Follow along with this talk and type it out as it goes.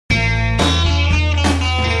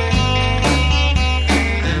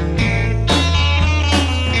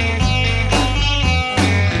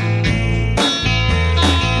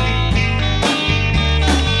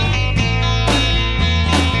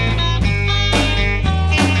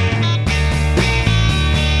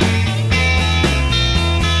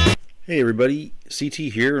Hey everybody, CT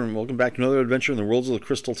here, and welcome back to another adventure in the worlds of the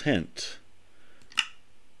CrystalTent.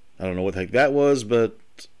 I don't know what the heck that was, but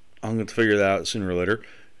I'm going to figure that out sooner or later.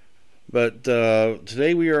 But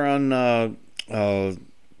today we are on the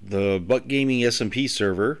BuckGaming SMP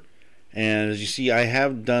server, and as you see, I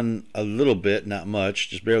have done a little bit, not much,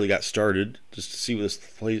 just barely got started, just to see what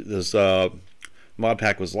this mod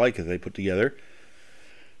pack was like that they put together.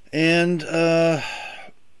 And well,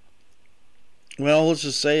 let's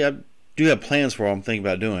just say I do have plans for what I'm thinking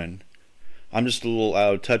about doing. I'm just a little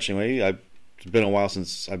out of touch anyway. It's been a while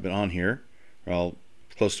since I've been on here. Well,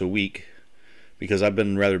 close to a week, because I've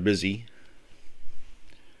been rather busy.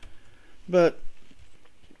 But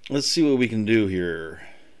let's see what we can do here.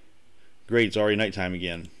 Great, it's already nighttime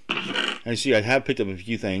again. And you see, I have picked up a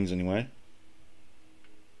few things anyway.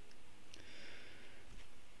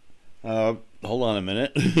 Hold on a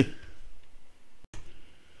minute.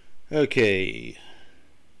 Okay.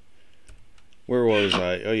 Where was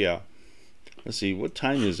I? Oh yeah. Let's see, what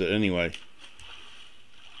time is it anyway?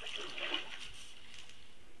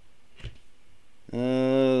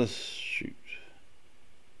 Shoot.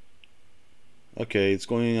 Okay, it's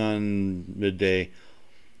going on midday.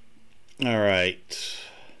 Alright.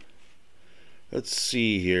 Let's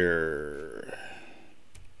see here.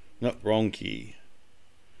 Nope, wrong key.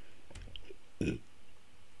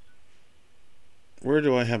 Where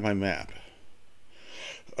do I have my map?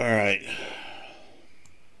 Alright.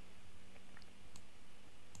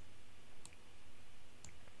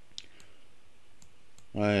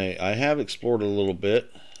 I have explored a little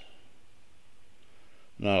bit.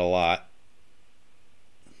 Not a lot.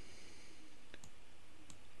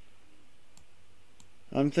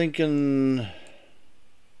 I'm thinking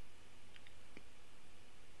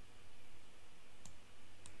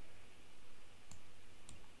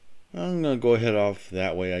I'm gonna go ahead off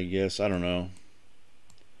that way, I guess. I don't know.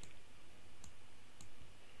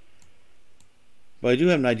 But I do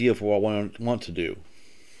have an idea for what I want to do.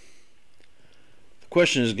 The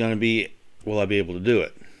question is going to be, will I be able to do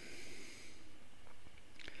it?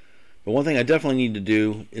 But one thing I definitely need to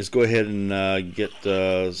do is go ahead and get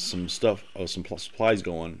some supplies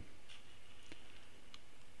going.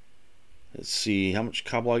 Let's see, how much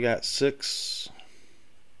cobble I got? 6.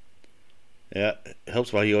 Yeah, it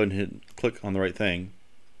helps if I go ahead and click on the right thing.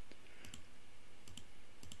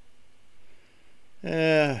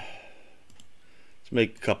 Yeah, let's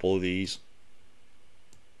make a couple of these.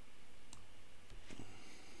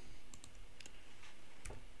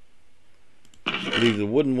 Leave the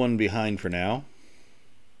wooden one behind for now.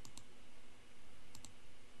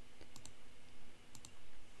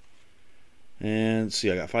 And let's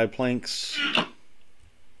see, I got 5 planks.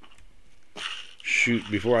 Shoot,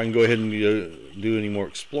 before I can go ahead and do any more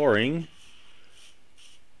exploring.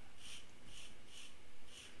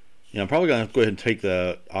 Yeah, I'm probably going to have to go ahead and take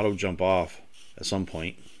the auto jump off at some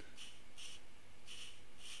point.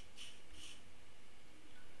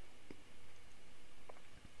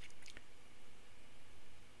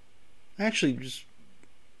 Actually,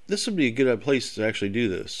 this would be a good place to actually do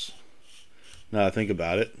this. Now I think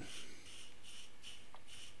about it.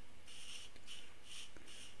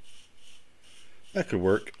 That could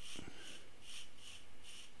work.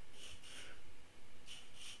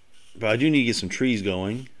 But I do need to get some trees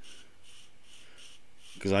going,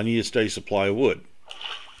 because I need a steady supply of wood.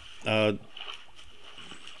 Where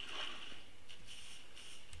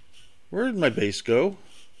did my base go?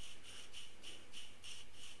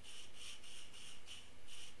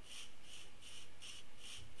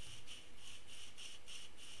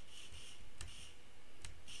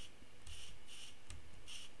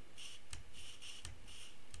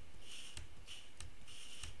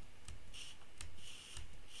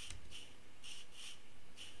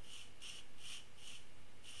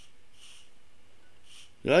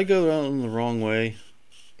 Did I go around the wrong way?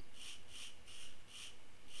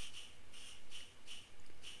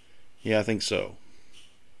 Yeah, I think so.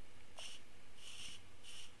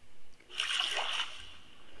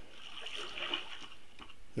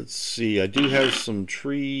 Let's see, I do have some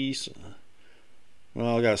trees.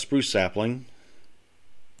 Well, I got a spruce sapling.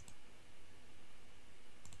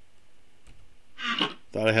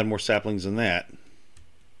 Thought I had more saplings than that.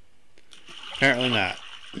 Apparently not.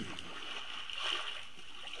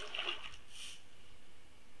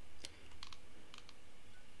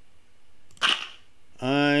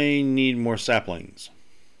 I need more saplings.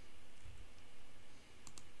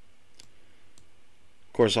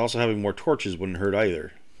 Of course, also having more torches wouldn't hurt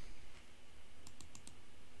either.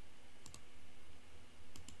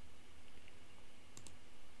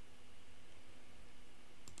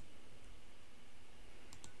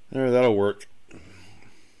 There, that'll work.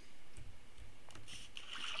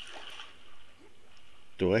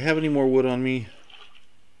 do I have any more wood on me?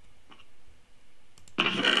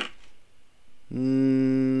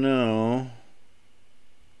 No.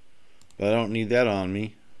 But I don't need that on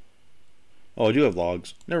me. Oh, I do have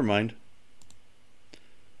logs. Never mind.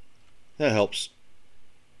 That helps.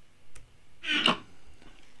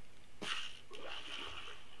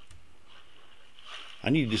 I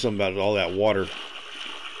need to do something about all that water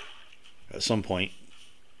at some point.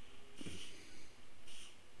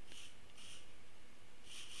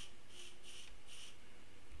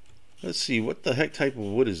 Let's see, what the heck type of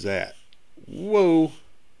wood is that? Whoa!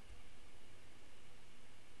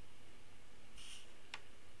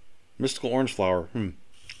 Mystical orange flower.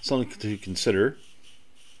 Something to consider.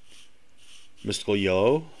 Mystical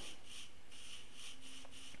yellow.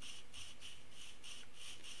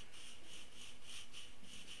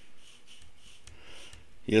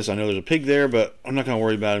 Yes, I know there's a pig there, but I'm not going to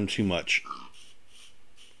worry about him too much.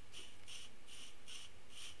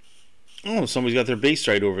 Oh, somebody's got their base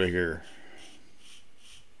right over here.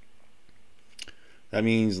 That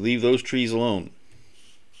means leave those trees alone.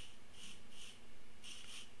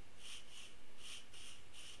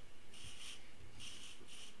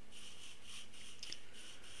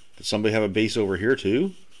 Does somebody have a base over here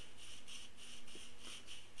too?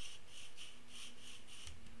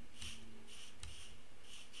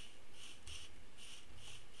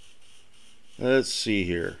 Let's see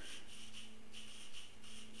here.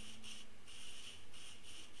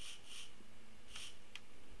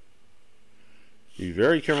 Be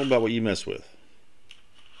very careful about what you mess with.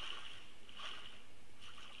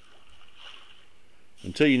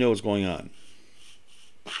 Until you know what's going on.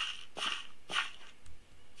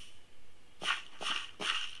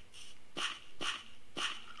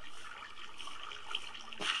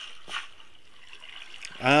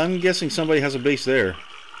 I'm guessing somebody has a base there.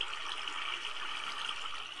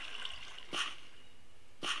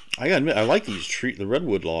 I gotta admit, I like these the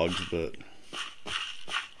redwood logs, but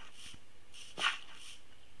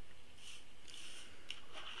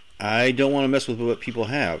I don't want to mess with what people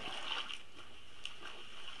have.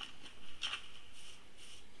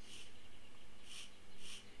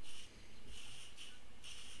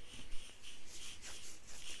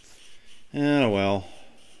 Oh well.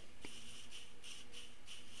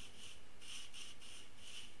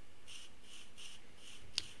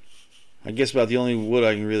 I guess about the only wood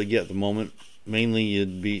I can really get at the moment,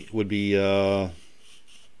 mainly would be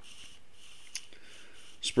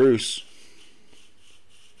spruce.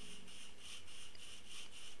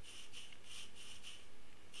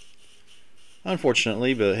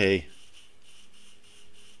 Unfortunately, but hey,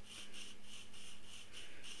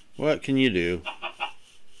 what can you do?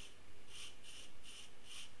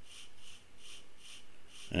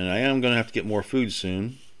 And I am going to have to get more food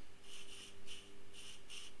soon.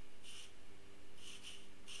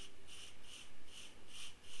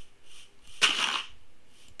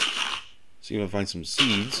 See if I find some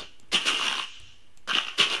seeds.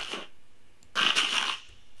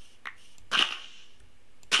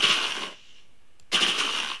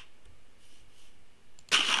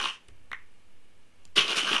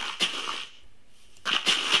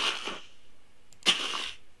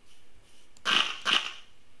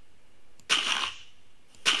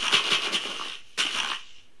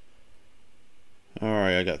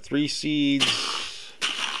 Alright, I got 3 seeds.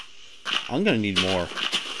 I'm going to need more.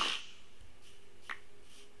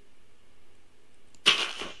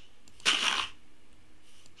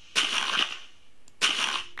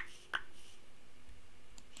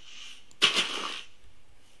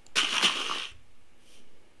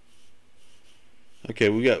 Okay,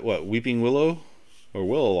 we got what? Weeping willow? Or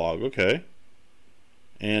willow log, okay.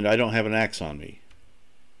 And I don't have an axe on me.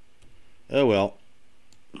 Oh well.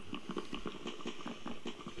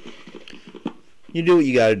 You do what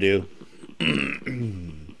you gotta do.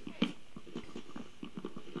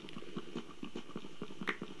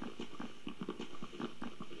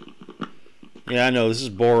 Yeah, I know this is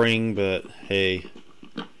boring, but hey.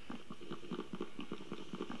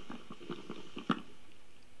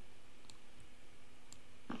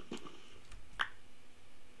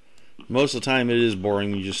 Most of the time it is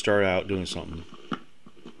boring. You just start out doing something.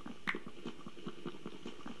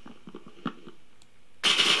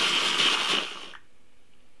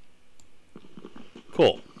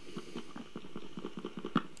 Cool.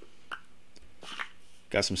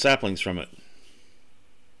 Got some saplings from it.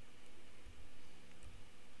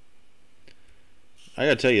 I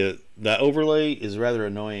gotta tell you, that overlay is rather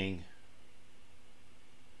annoying.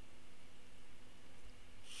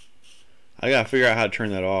 I gotta figure out how to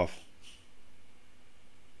turn that off.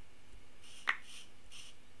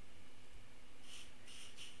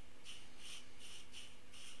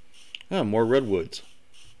 Ah, more redwoods.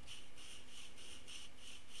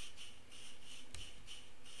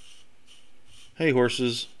 Hey,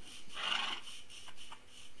 horses.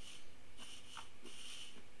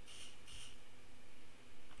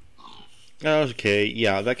 Okay,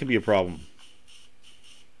 yeah, that could be a problem.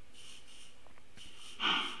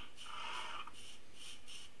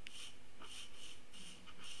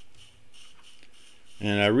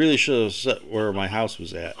 And I really should have set where my house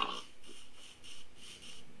was at.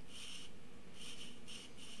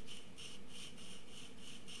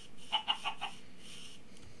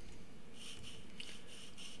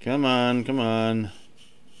 Come on, come on.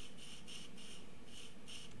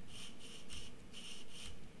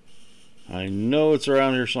 I know it's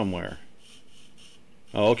around here somewhere.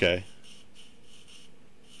 Oh, okay.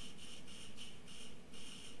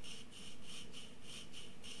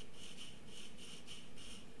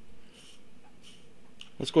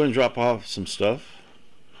 Let's go ahead and drop off some stuff.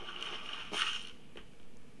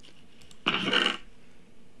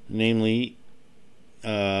 Namely,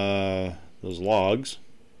 those logs.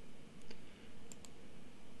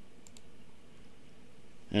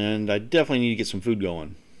 And I definitely need to get some food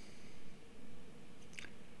going.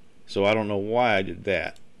 So I don't know why I did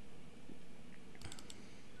that.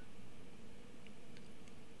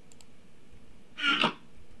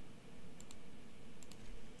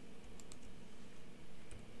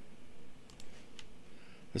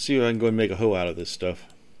 Let's see if I can go and make a hoe out of this stuff.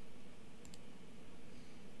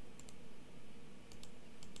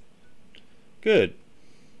 Good.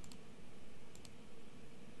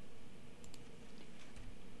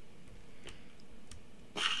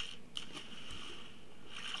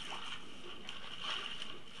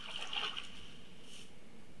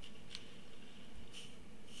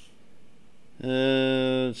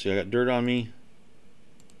 Let's see, I got dirt on me.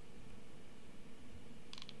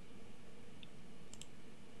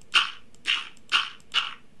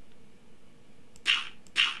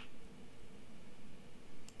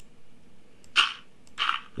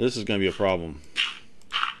 This is going to be a problem.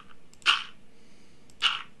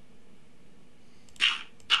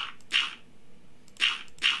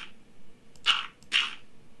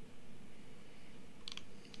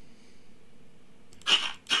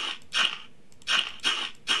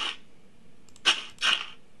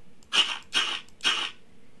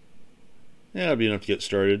 Yeah, that'll be enough to get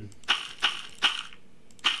started.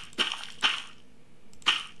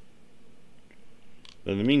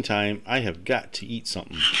 But in the meantime, I have got to eat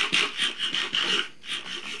something.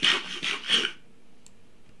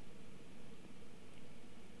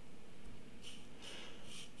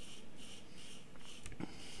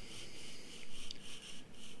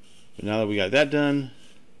 But now that we got that done,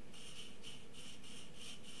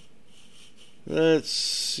 let's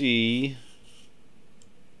see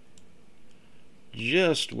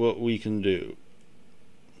just what we can do.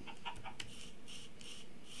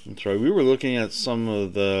 That's right, we were looking at some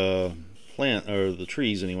of the plant, or the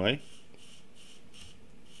trees anyway.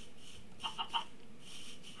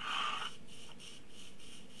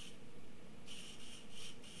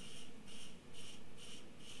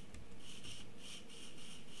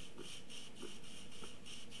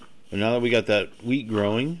 But now that we got that wheat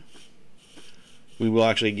growing, we will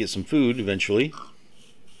actually get some food eventually.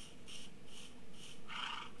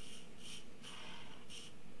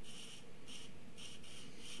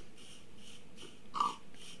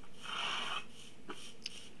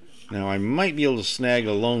 Now I might be able to snag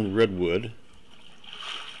a lone redwood.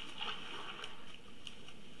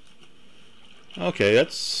 Okay,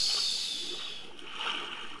 that's...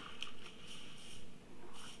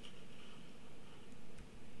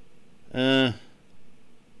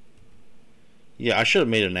 yeah, I should have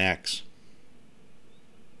made an axe.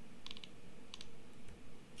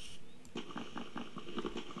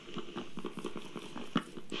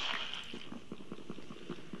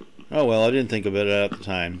 Oh well, I didn't think of it at the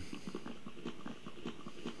time.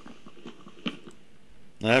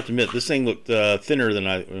 I have to admit, this thing looked thinner than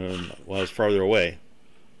I was farther away.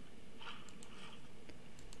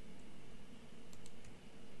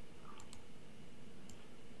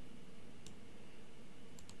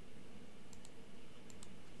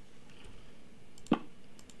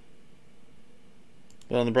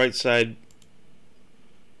 But on the bright side,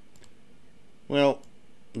 well,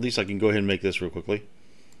 at least I can go ahead and make this real quickly.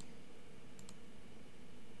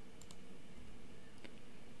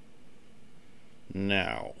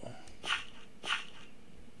 Now,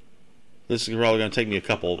 this is probably going to take me a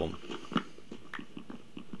couple of them.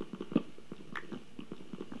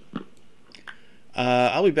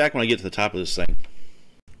 I'll be back when I get to the top of this thing.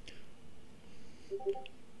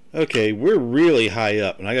 Okay, we're really high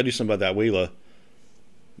up, and I got to do something about that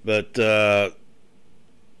But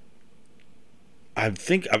I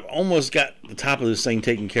think I've almost got the top of this thing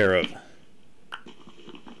taken care of.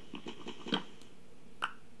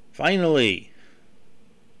 Finally.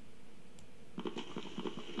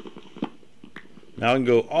 Now I can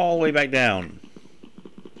go all the way back down.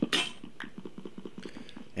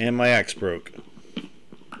 And my axe broke.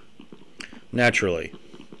 Naturally.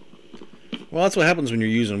 Well, that's what happens when you're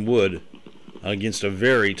using wood against a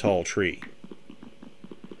very tall tree.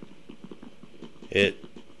 It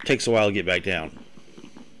takes a while to get back down.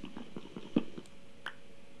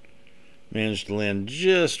 Managed to land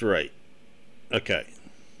just right. Okay.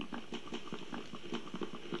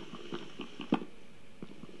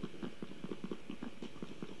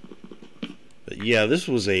 But yeah, this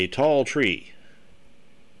was a tall tree.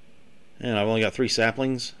 And I've only got 3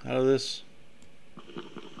 saplings out of this.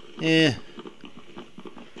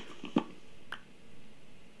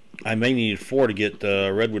 I may need 4 to get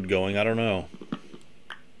redwood going. I don't know.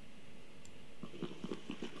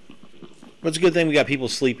 But it's a good thing we got people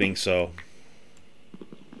sleeping, so.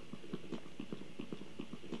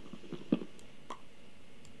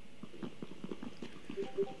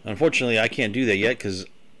 Unfortunately, I can't do that yet because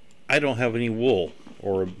I don't have any wool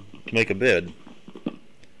or to make a bed.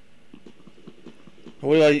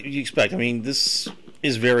 What do you expect? I mean, this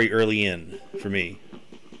is very early in for me.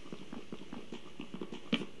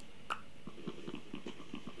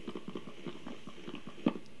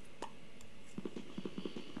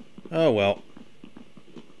 Oh well.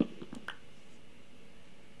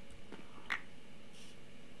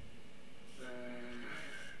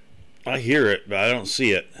 I hear it, but I don't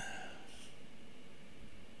see it.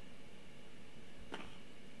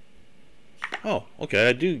 Oh, okay,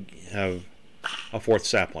 I do have a 4th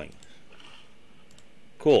sapling.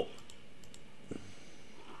 Cool.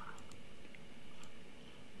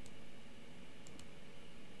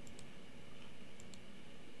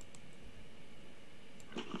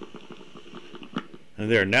 And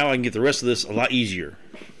there, now I can get the rest of this a lot easier.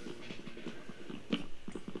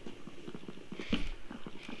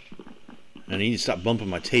 And I need to stop bumping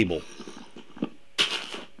my table.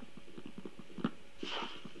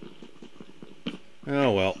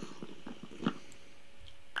 Oh well.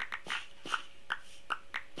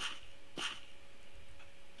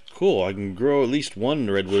 Cool, I can grow at least 1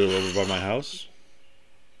 redwood over by my house.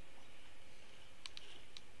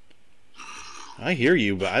 I hear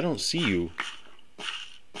you, but I don't see you.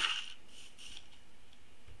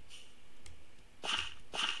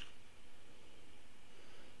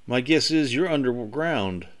 My guess is you're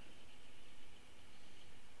underground.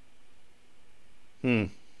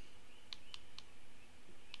 And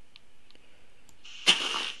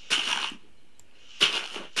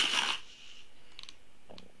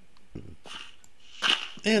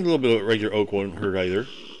a little bit of regular oak won't hurt either.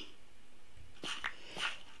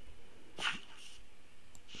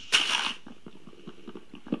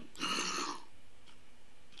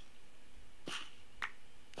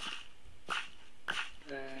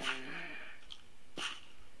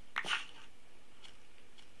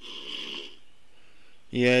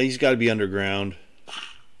 Yeah, he's got to be underground.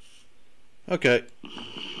 Okay.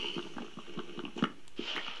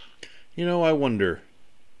 You know, I wonder.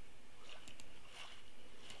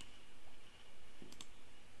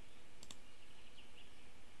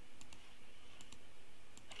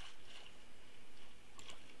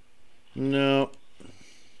 No.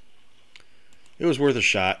 It was worth a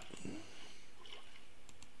shot.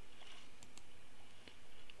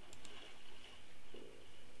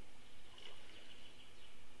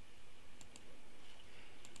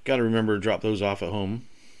 Got to remember to drop those off at home.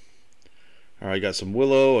 Alright, I got some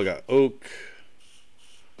willow, I got oak.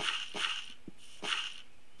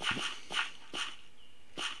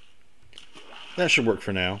 That should work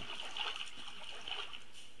for now.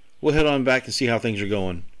 We'll head on back and see how things are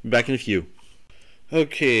going. Back in a few.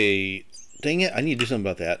 Okay, dang it, I need to do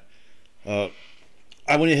something about that.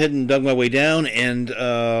 I went ahead and dug my way down and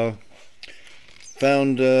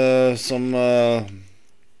found a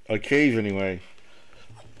cave anyway,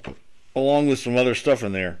 along with some other stuff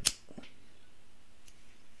in there.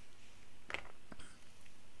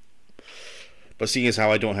 But seeing as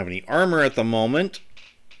how I don't have any armor at the moment,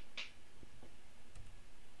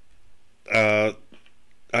 I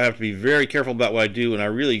have to be very careful about what I do, and I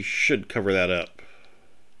really should cover that up.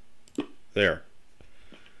 There.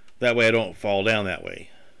 That way I don't fall down that way.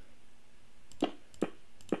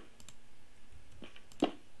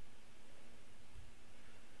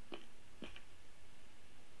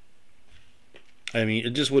 I mean,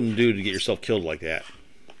 it just wouldn't do to get yourself killed like that.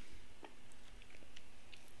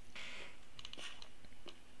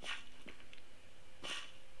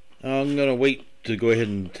 I'm gonna wait to go ahead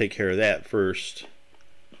and take care of that first.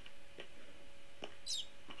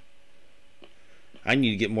 I need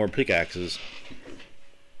to get more pickaxes.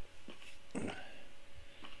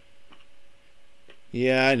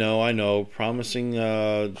 Yeah, I know. Promising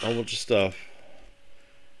a whole bunch of stuff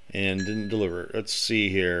and didn't deliver. Let's see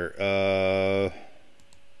here.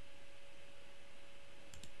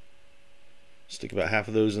 Stick about half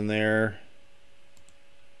of those in there.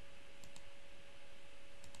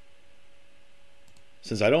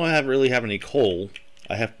 Since I don't really have any coal,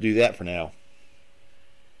 I have to do that for now.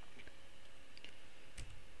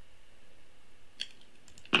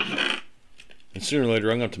 And sooner or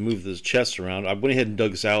later I'm going to have to move this chest around. I went ahead and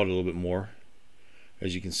dug this out a little bit more,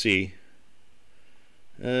 as you can see.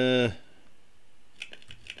 Let's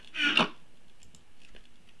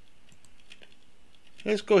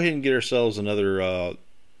go ahead and get ourselves another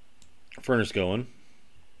furnace going.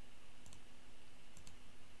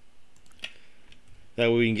 That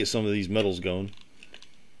way we can get some of these metals going.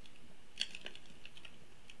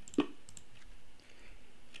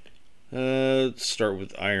 Let's start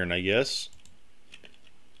with iron, I guess.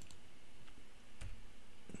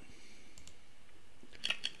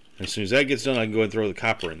 As soon as that gets done, I can go ahead and throw the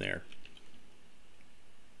copper in there.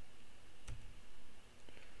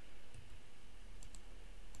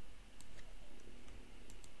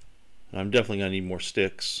 I'm definitely going to need more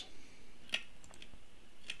sticks.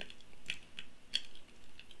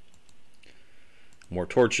 More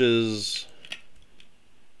torches.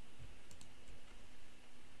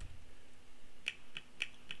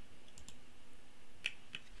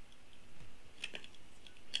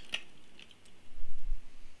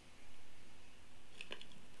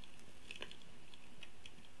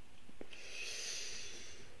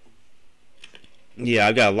 Yeah,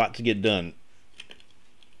 I got a lot to get done.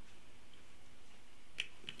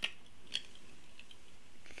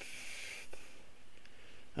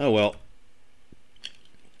 Oh well.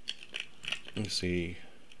 Let's see.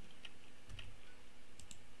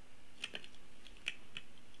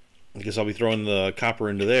 I guess I'll be throwing the copper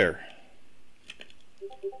into there.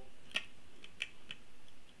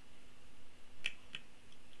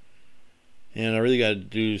 And I really got to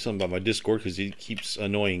do something about my Discord because it keeps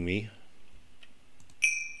annoying me.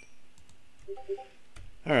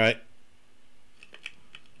 Alright.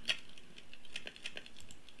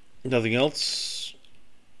 Nothing else.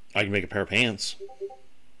 I can make a pair of pants.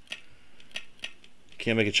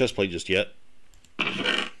 Can't make a chest plate just yet.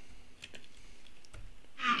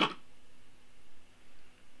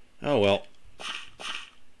 Oh well.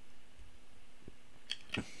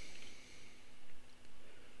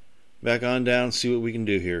 Back on down, see what we can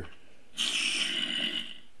do here.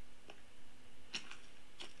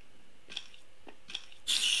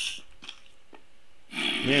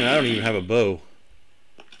 Man, I don't even have a bow.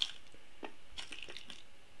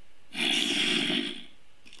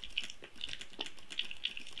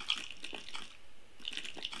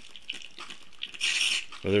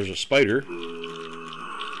 Well, there's a spider.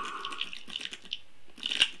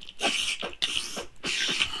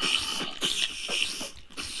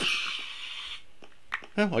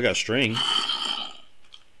 Oh, I got a string.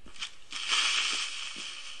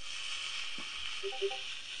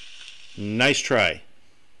 Nice try.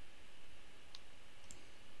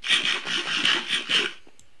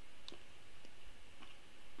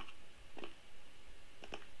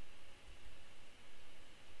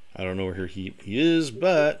 I don't know where he is,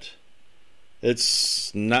 but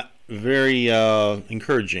it's not very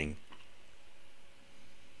encouraging.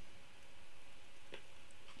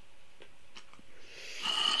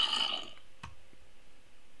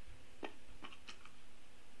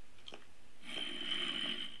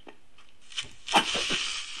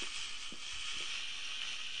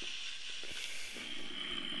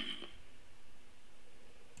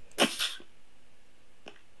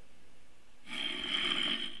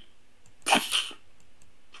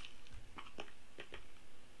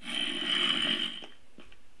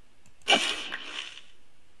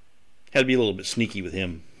 Had to be a little bit sneaky with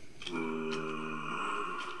him.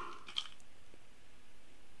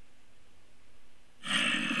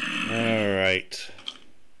 Alright.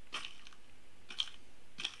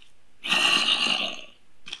 I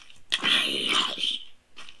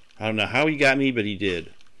don't know how he got me, but he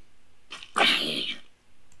did.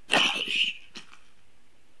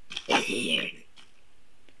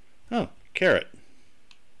 Oh, carrot.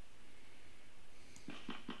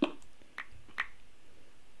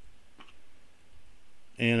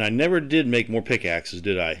 And I never did make more pickaxes,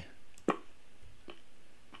 did I?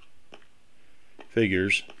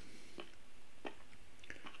 Figures.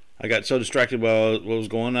 I got so distracted by what was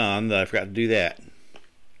going on that I forgot to do that.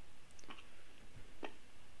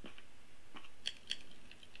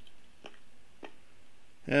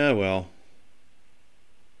 Yeah, well.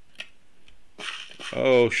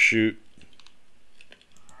 Oh, shoot.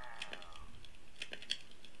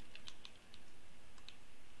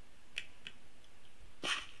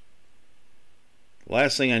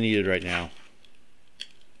 Last thing I needed right now.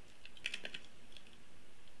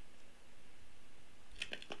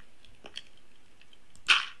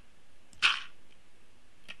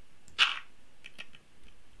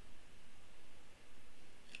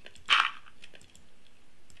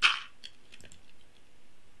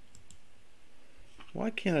 Why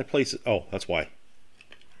can't I place it? Oh, that's why.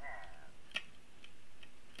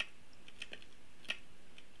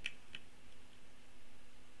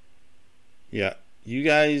 Yeah, you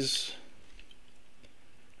guys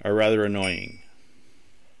are rather annoying.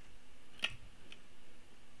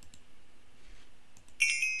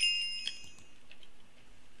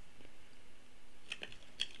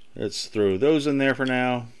 Let's throw those in there for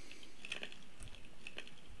now.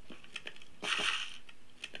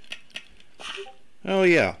 Oh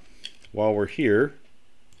yeah, while we're here,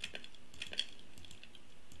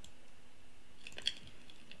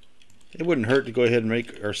 it wouldn't hurt to go ahead and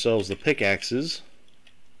make ourselves the pickaxes.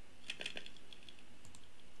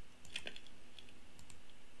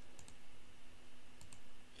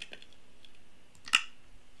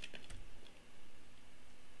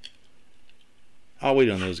 I'll wait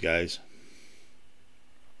on those guys.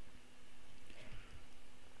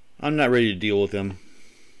 I'm not ready to deal with them.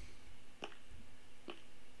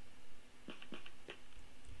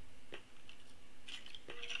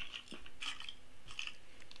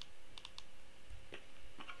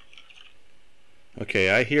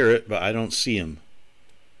 Okay, I hear it, but I don't see him.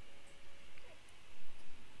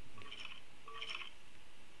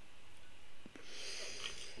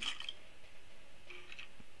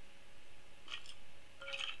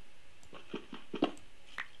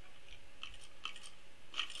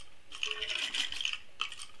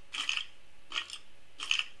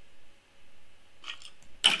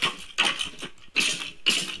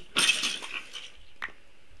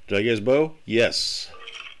 Did I get his bow? Yes.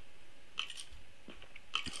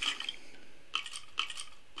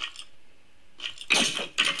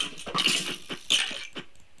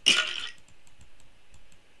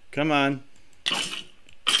 Come on.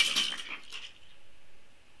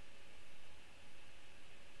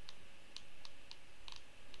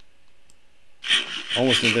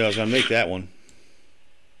 Almost didn't think I was going to make that one.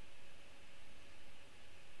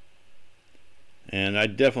 And I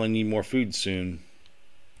definitely need more food soon.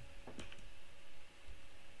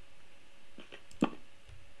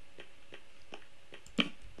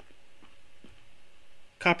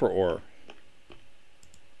 Copper ore.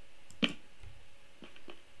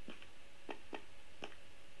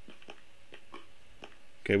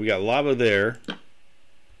 Okay, we got lava there.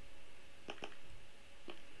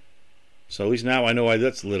 So at least now I know why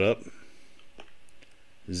that's lit up.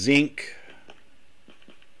 Zinc.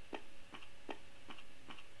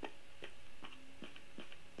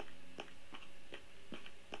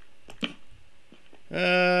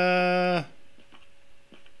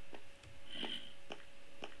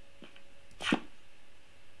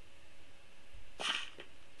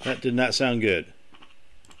 That did not sound good.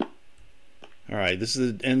 Alright, this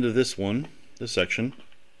is the end of this one, this section.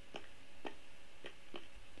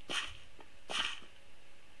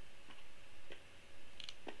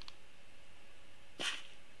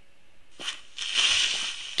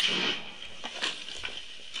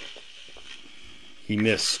 He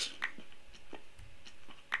missed.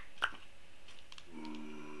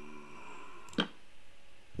 At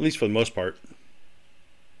least for the most part.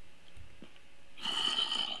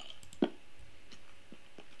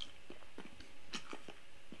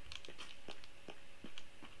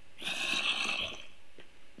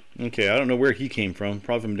 Okay, I don't know where he came from.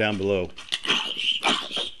 Probably from down below.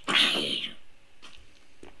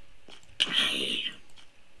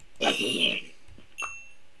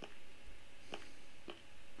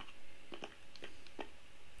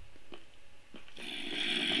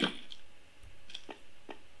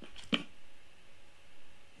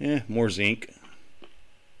 More zinc.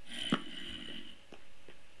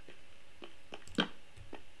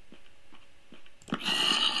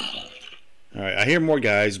 Alright, I hear more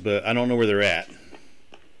guys, but I don't know where they're at.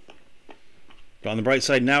 But on the bright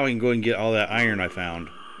side, now I can go and get all that iron I found.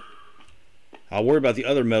 I'll worry about the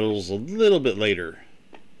other metals a little bit later.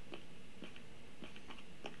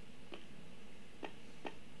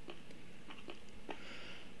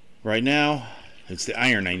 Right now, it's the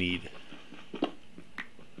iron I need.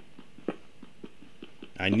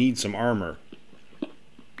 I need some armor.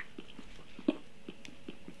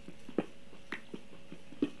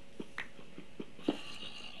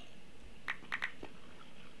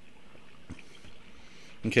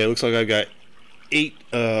 Okay, looks like I've got 8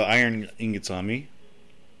 iron ingots on me.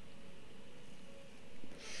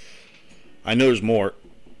 I know there's more.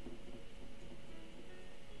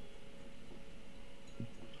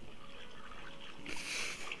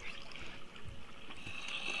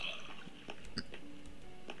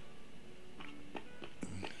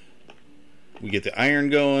 We get the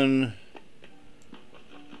iron going.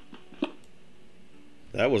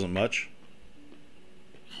 That wasn't much.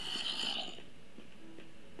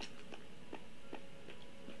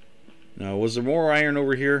 Now, was there more iron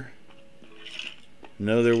over here?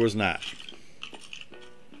 No, there was not.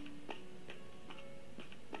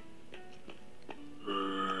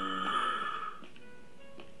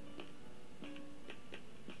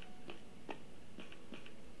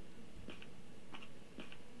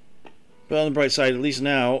 But on the bright side, at least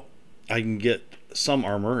now I can get some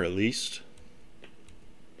armor, at least.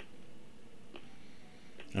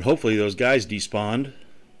 And hopefully those guys despawned.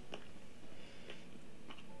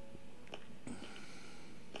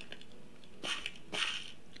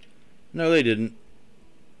 No, they didn't.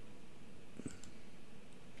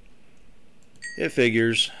 It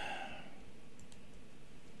figures.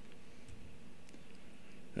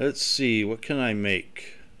 Let's see, what can I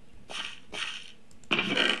make?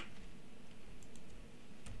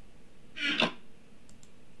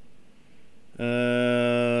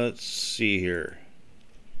 Let's see here.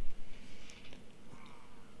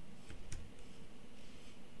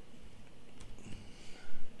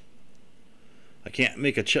 I can't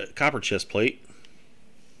make a copper chest plate,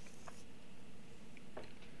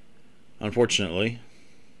 unfortunately.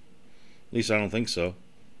 At least I don't think so.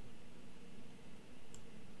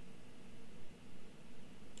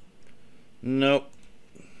 Nope.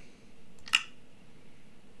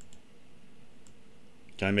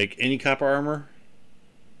 Can I make any copper armor?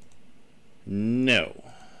 No.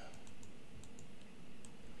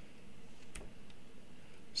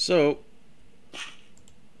 So,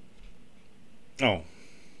 oh,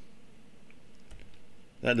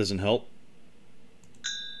 that doesn't help.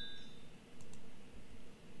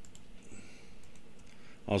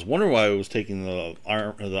 I was wondering why it was taking the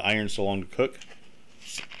iron so long to cook.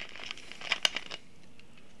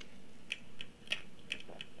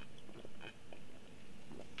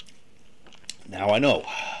 Now I know.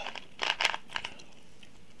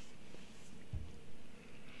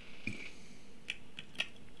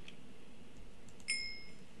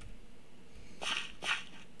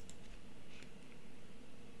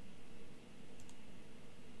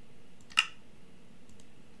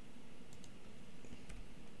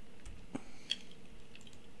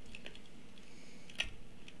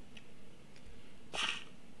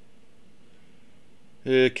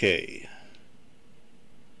 Okay.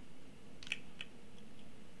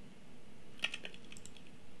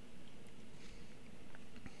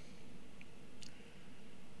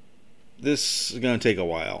 This is going to take a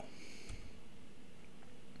while.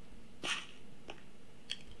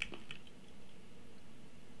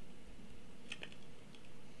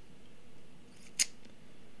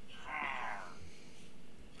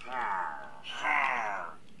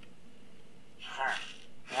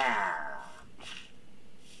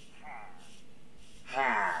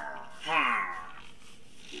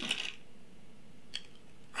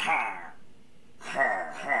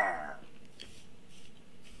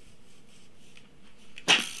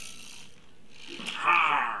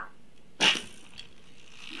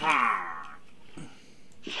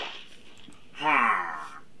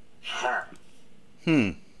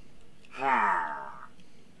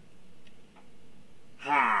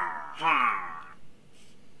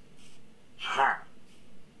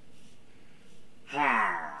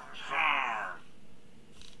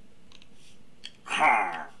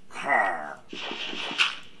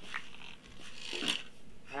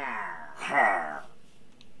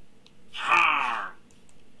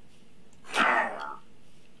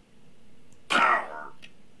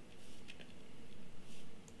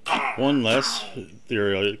 One less,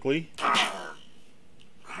 theoretically.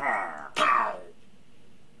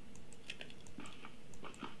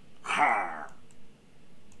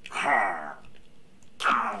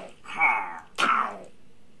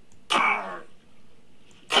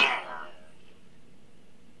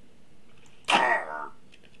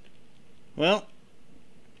 Well,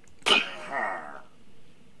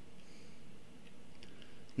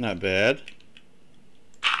 not bad.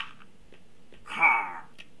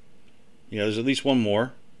 Yeah, there's at least one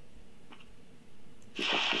more.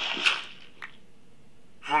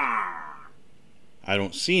 I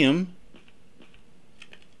don't see him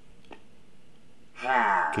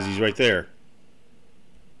because he's right there.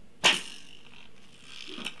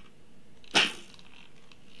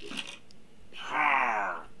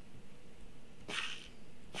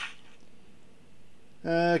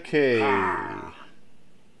 Okay.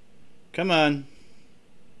 Come on.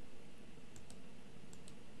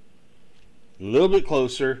 A little bit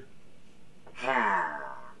closer.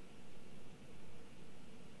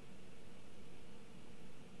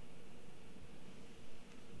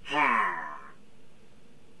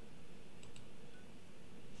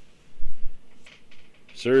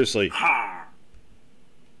 Seriously. A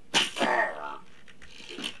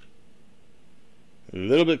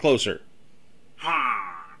little bit closer.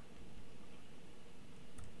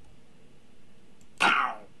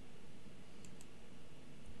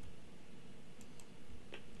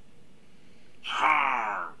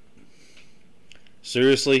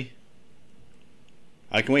 Seriously?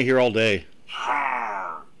 I can wait here all day.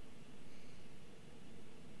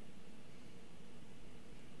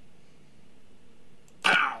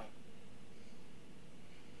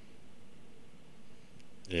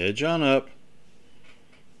 Edge on up.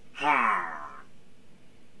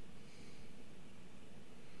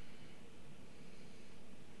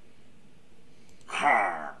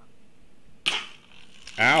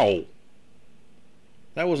 Ow.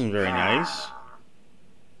 That wasn't very nice.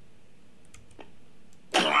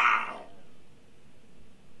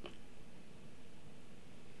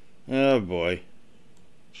 Oh boy.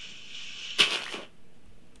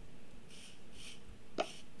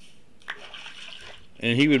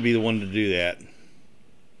 And he would be the one to do that.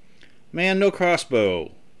 Man, no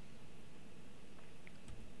crossbow.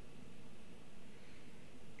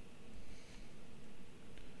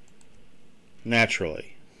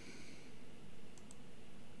 Naturally.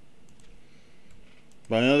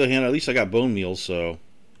 But on the other hand, at least I got bone meal, so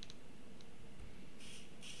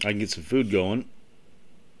I can get some food going.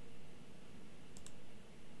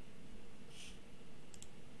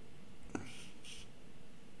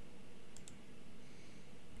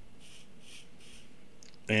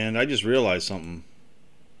 And I just realized something.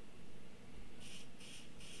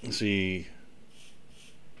 Let's see.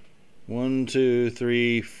 1, 2,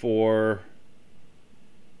 3, 4.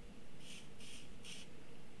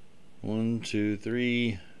 1, 2,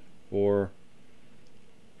 3, 4.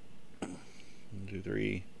 1, 2,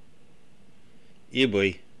 3. Yeah,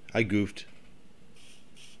 boy. I goofed.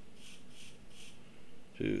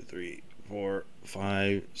 2, 3, 4,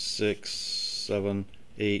 5, 6, 7,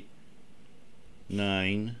 8,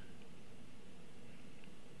 9.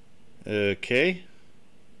 Okay.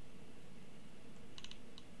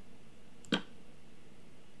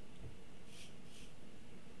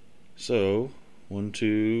 So 1,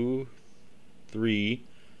 2, 3,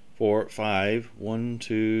 4, 5. 1,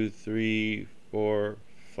 2, 3, 4,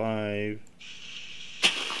 5.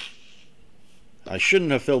 I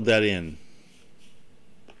shouldn't have filled that in.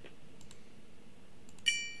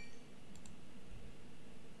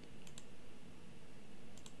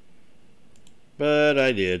 But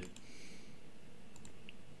I did.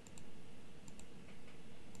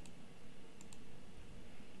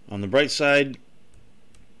 On the bright side,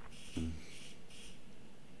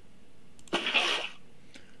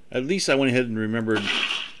 at least I went ahead and remembered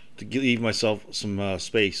to leave myself some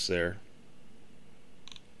space there.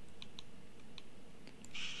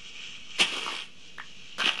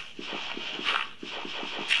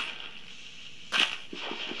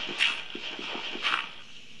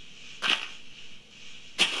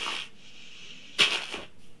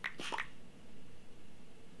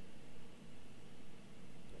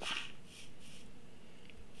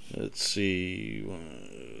 Let's see.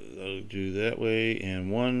 I'll do that way.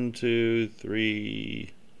 And 1, 2,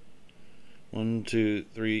 3. 1, 2,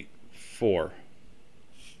 3, 4.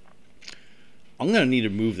 I'm going to need to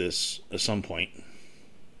move this at some point.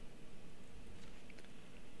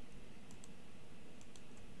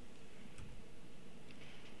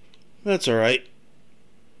 That's all right.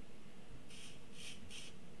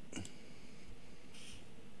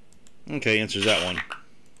 Okay, answers that one.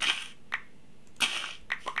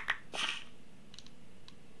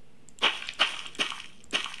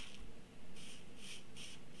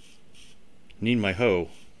 Need my hoe.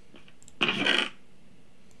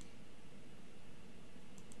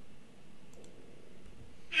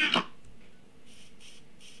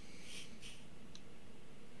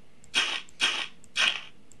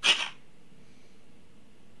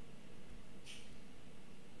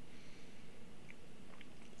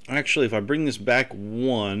 Actually, if I bring this back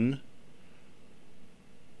 1,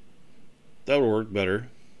 that'll work better.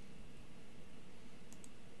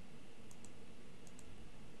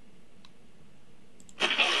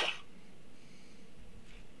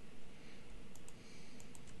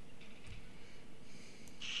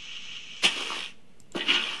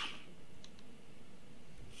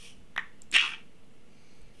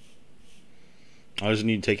 I just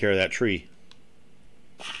need to take care of that tree.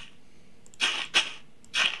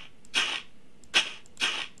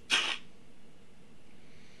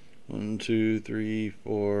 One, two, three,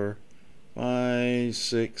 4, 5,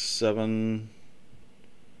 6, 7.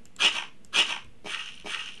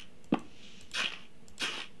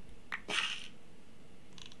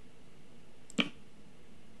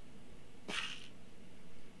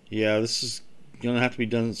 Yeah, this is gonna have to be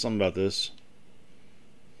done something about this.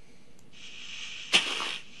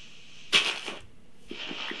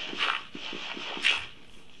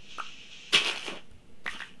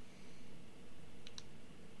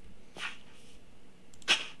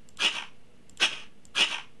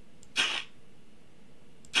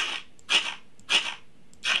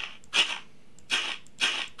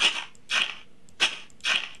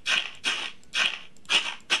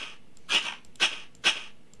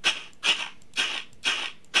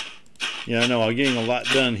 Yeah, I know, I'm getting a lot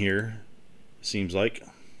done here, seems like.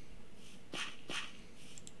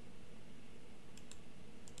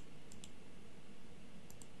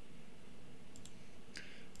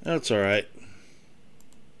 That's alright.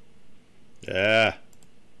 Yeah.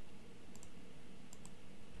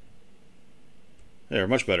 There,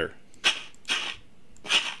 much better.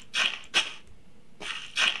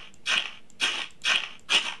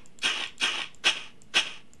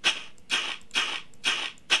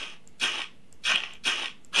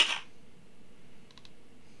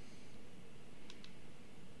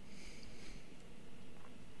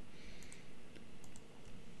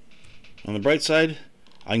 On the bright side,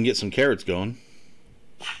 I can get some carrots going.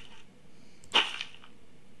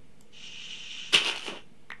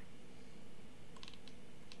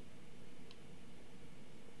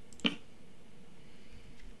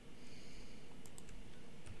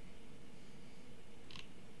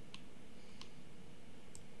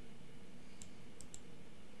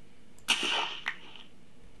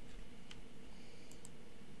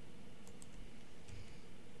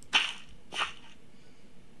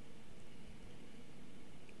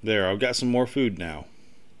 There, I've got some more food now.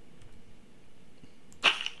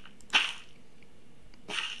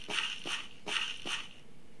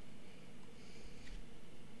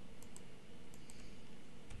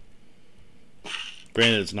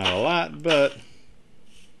 Granted, it's not a lot, but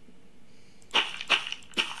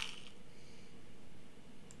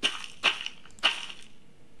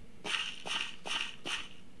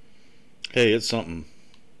hey, it's something.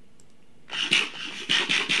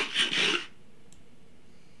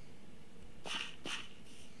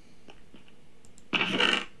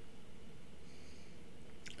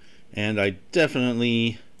 And I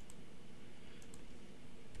definitely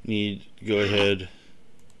need to go ahead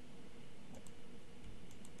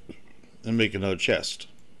and make another chest.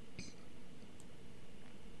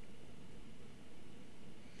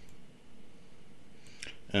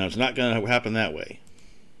 And it's not going to happen that way.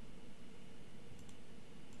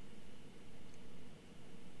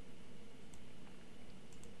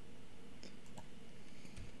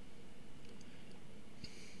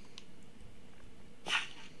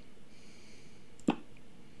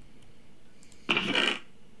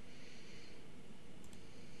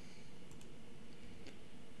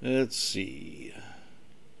 Let's see.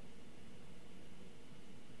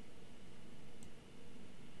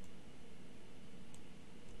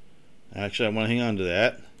 Actually, I want to hang on to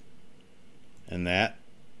that and that.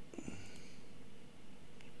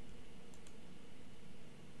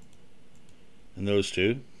 And those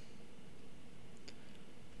two.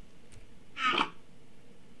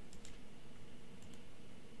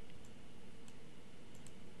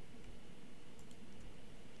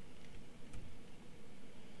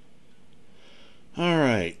 All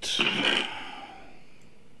right.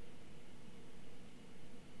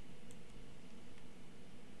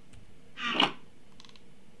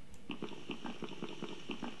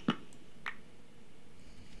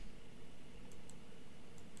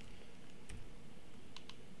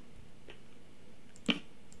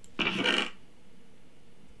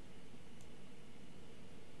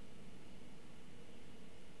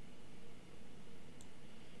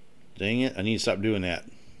 Dang it, I need to stop doing that.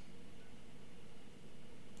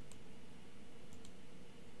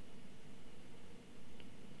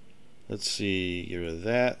 Let's see, get rid of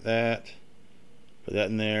that, put that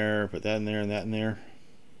in there, put that in there, and that in there.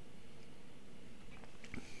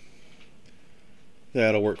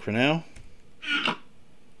 That'll work for now.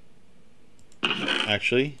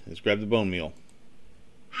 Actually, let's grab the bone meal.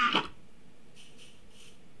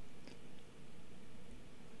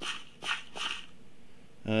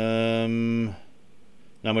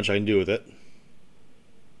 Not much I can do with it.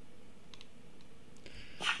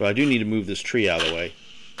 But I do need to move this tree out of the way.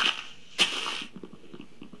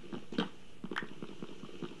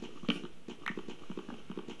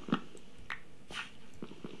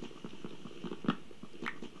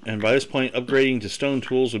 And by this point, upgrading to stone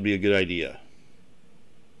tools would be a good idea.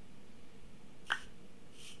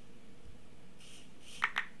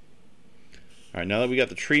 Alright, now that we got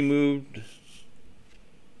the tree moved,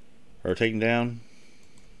 or taken down,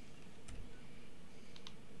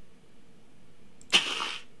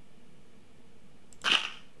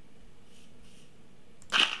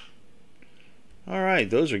 alright,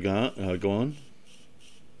 those are going.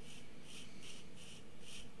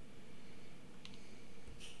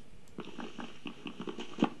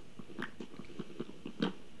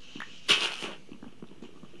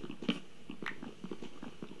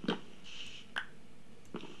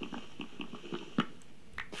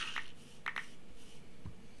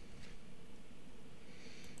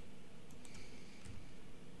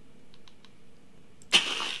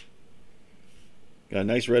 Got a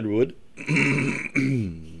nice redwood.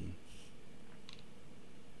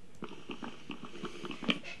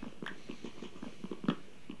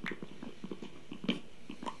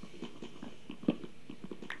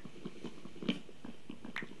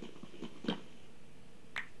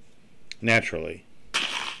 Naturally.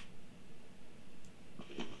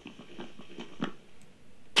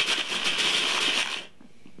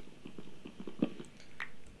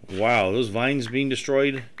 Wow, those vines being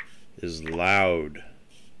destroyed is loud.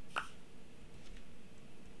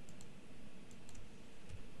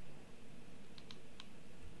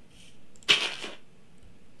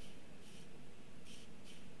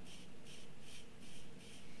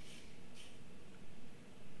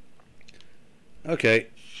 Okay.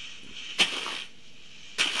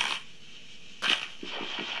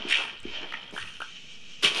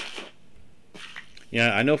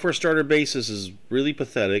 Yeah, I know for a starter base this is really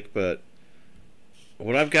pathetic, but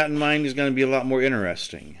what I've got in mind is going to be a lot more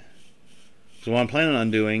interesting. So what I'm planning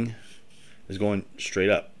on doing is going straight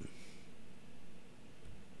up.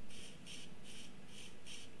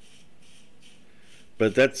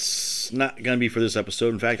 But that's not going to be for this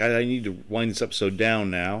episode. In fact, I need to wind this episode down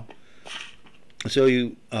now. So if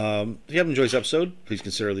you haven't enjoyed this episode, please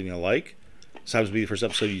consider leaving a like. This happens to be the first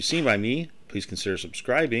episode you've seen by me. Please consider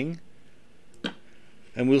subscribing.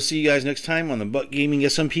 And we'll see you guys next time on the BuckGaming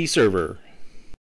SMP server.